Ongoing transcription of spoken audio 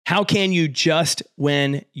How can you just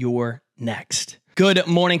win your next? Good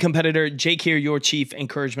morning, competitor. Jake here, your Chief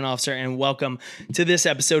Encouragement Officer, and welcome to this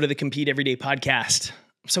episode of the Compete Everyday podcast.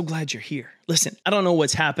 I'm so glad you're here. Listen, I don't know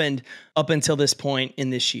what's happened up until this point in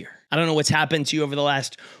this year. I don't know what's happened to you over the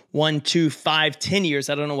last 1, 2, 5, 10 years.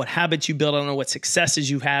 I don't know what habits you built. I don't know what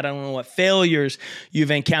successes you've had. I don't know what failures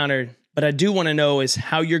you've encountered. But I do want to know is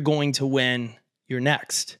how you're going to win your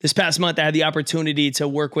next. This past month, I had the opportunity to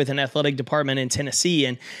work with an athletic department in Tennessee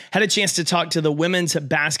and had a chance to talk to the women's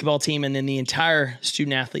basketball team and then the entire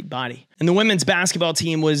student athlete body. And the women's basketball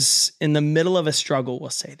team was in the middle of a struggle, we'll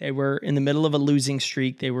say. They were in the middle of a losing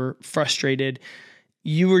streak. They were frustrated.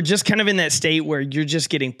 You were just kind of in that state where you're just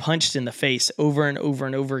getting punched in the face over and over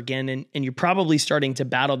and over again. And you're probably starting to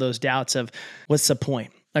battle those doubts of what's the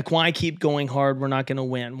point? Like, why keep going hard? We're not going to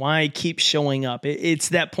win. Why keep showing up? It's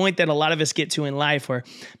that point that a lot of us get to in life where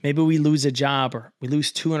maybe we lose a job or we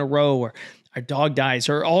lose 2 in a row or our dog dies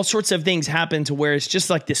or all sorts of things happen to where it's just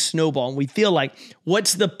like this snowball. And we feel like,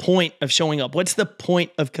 what's the point of showing up? What's the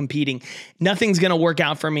point of competing? Nothing's going to work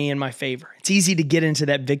out for me in my favor. It's easy to get into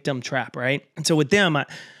that victim trap, right? And so with them,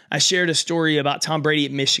 I shared a story about Tom Brady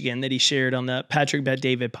at Michigan that he shared on the Patrick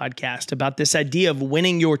Bet-David podcast about this idea of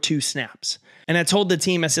winning your 2 snaps. And I told the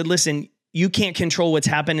team, I said, listen, you can't control what's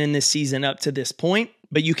happened in this season up to this point,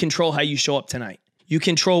 but you control how you show up tonight. You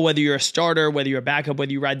control whether you're a starter, whether you're a backup,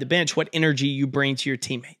 whether you ride the bench, what energy you bring to your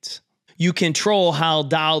teammates. You control how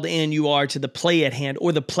dialed in you are to the play at hand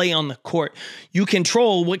or the play on the court. You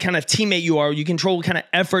control what kind of teammate you are. You control what kind of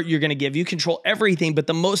effort you're going to give. You control everything. But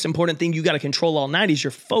the most important thing you got to control all night is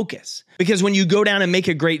your focus. Because when you go down and make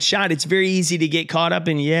a great shot, it's very easy to get caught up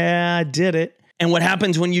in, yeah, I did it. And what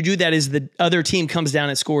happens when you do that is the other team comes down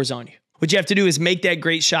and scores on you. What you have to do is make that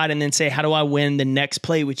great shot and then say, how do I win the next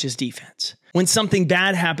play, which is defense? When something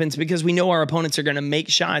bad happens, because we know our opponents are going to make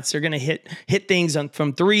shots, they're going to hit things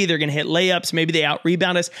from 3, they're going to hit layups, maybe they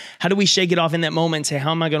out-rebound us. How do we shake it off in that moment and say, how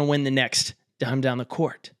am I going to win the next time down the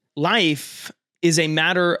court? Life is a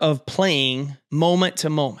matter of playing moment to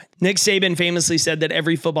moment. Nick Saban famously said that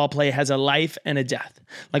every football play has a life and a death.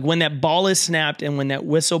 Like when that ball is snapped and when that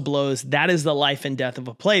whistle blows, that is the life and death of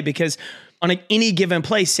a play. Because on any given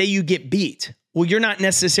play, say you get beat. Well, you're not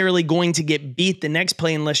necessarily going to get beat the next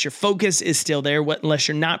play unless your focus is still there, unless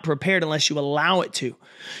you're not prepared, unless you allow it to.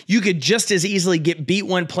 You could just as easily get beat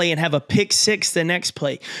one play and have a pick 6 the next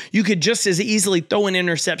play. You could just as easily throw an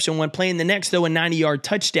interception one play and the next throw a 90-yard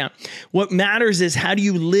touchdown. What matters is how do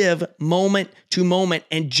you live moment to moment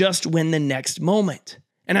and just win the next moment.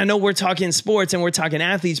 And I know we're talking sports and we're talking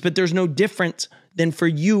athletes, but there's no difference than for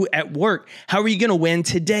you at work. How are you going to win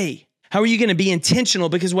today? How are you going to be intentional?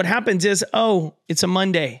 Because what happens is, it's a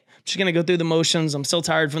Monday. I'm just going to go through the motions. I'm still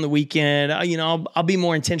tired from the weekend. I'll be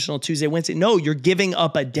more intentional Tuesday, Wednesday. No, you're giving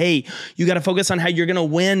up a day. You got to focus on how you're going to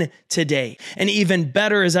win today. And even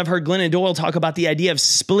better is I've heard Glennon Doyle talk about the idea of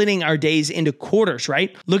splitting our days into quarters,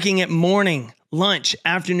 right? Looking at morning, lunch,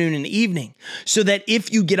 afternoon, and evening. So that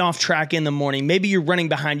if you get off track in the morning, maybe you're running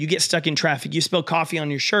behind, you get stuck in traffic, you spill coffee on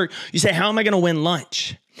your shirt, you say, how am I going to win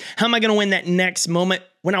lunch? How am I going to win that next moment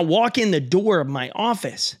when I walk in the door of my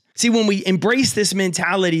office? See, when we embrace this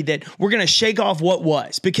mentality that we're going to shake off what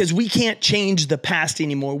was, because we can't change the past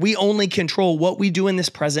anymore. We only control what we do in this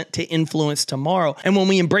present to influence tomorrow. And when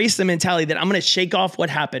we embrace the mentality that I'm going to shake off what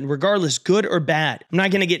happened, regardless, good or bad, I'm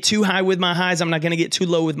not going to get too high with my highs. I'm not going to get too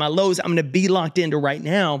low with my lows. I'm going to be locked into right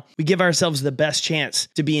now. We give ourselves the best chance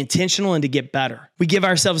to be intentional and to get better. We give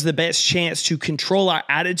ourselves the best chance to control our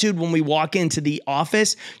attitude when we walk into the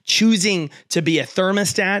office, choosing to be a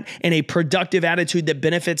thermostat and a productive attitude that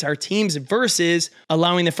benefits our teams versus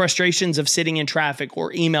allowing the frustrations of sitting in traffic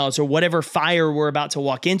or emails or whatever fire we're about to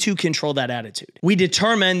walk into control that attitude. We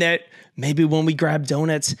determine that maybe when we grab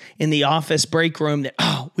donuts in the office break room that,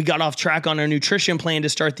 we got off track on our nutrition plan to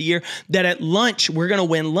start the year, that at lunch, we're going to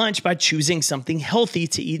win lunch by choosing something healthy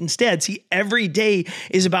to eat instead. See, every day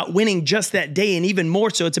is about winning just that day. And even more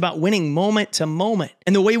so, it's about winning moment to moment.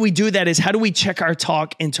 And the way we do that is how do we check our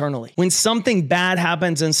talk internally? When something bad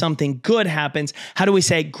happens and something good happens, how do we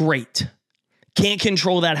say, great? Can't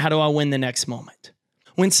control that. How do I win the next moment?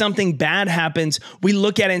 When something bad happens, we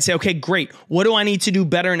look at it and say, okay, great. What do I need to do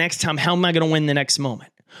better next time? How am I going to win the next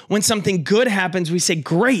moment? When something good happens, we say,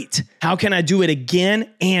 great. How can I do it again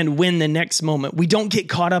and win the next moment? We don't get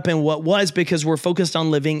caught up in what was because we're focused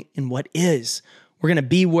on living in what is. We're going to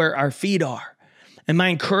be where our feet are. And my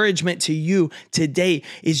encouragement to you today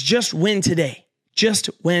is just win today. Just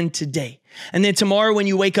win today. And then tomorrow when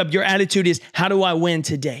you wake up, your attitude is, how do I win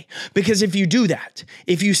today? Because if you do that,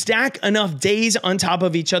 if you stack enough days on top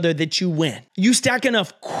of each other that you win, you stack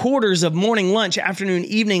enough quarters of morning, lunch, afternoon,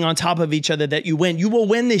 evening on top of each other that you will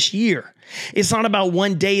win this year. It's not about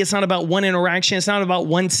one day. It's not about one interaction. It's not about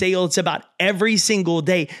one sale. It's about every single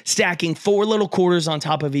day stacking 4 little quarters on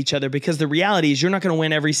top of each other, because the reality is you're not going to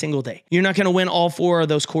win every single day. You're not going to win all 4 of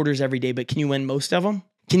those quarters every day, but can you win most of them?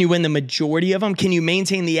 Can you win the majority of them? Can you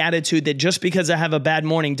maintain the attitude that just because I have a bad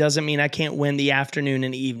morning doesn't mean I can't win the afternoon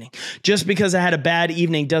and evening? Just because I had a bad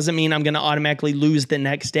evening doesn't mean I'm going to automatically lose the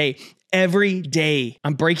next day. Every day,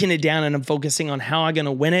 I'm breaking it down and I'm focusing on how I'm going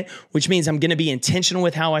to win it, which means I'm going to be intentional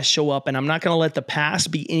with how I show up, and I'm not going to let the past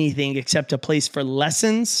be anything except a place for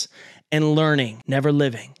lessons and learning, never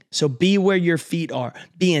living. So be where your feet are.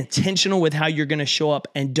 Be intentional with how you're going to show up,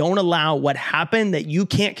 and don't allow what happened that you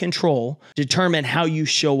can't control determine how you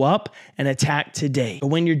show up and attack today. But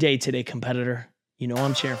win your day today, competitor. You know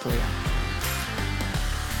I'm cheering for you.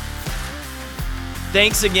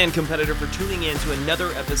 Thanks again, competitor, for tuning in to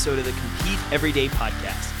another episode of the Compete Everyday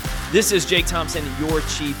podcast. This is Jake Thompson, your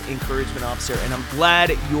Chief Encouragement Officer, and I'm glad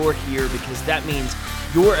you're here because that means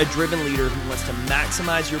you're a driven leader who wants to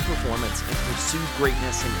maximize your performance and pursue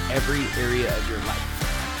greatness in every area of your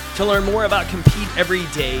life. To learn more about Compete Every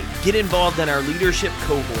Day, get involved in our leadership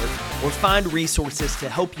cohort, or find resources to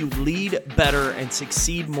help you lead better and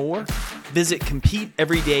succeed more, visit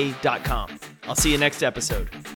CompeteEveryday.com. I'll see you next episode.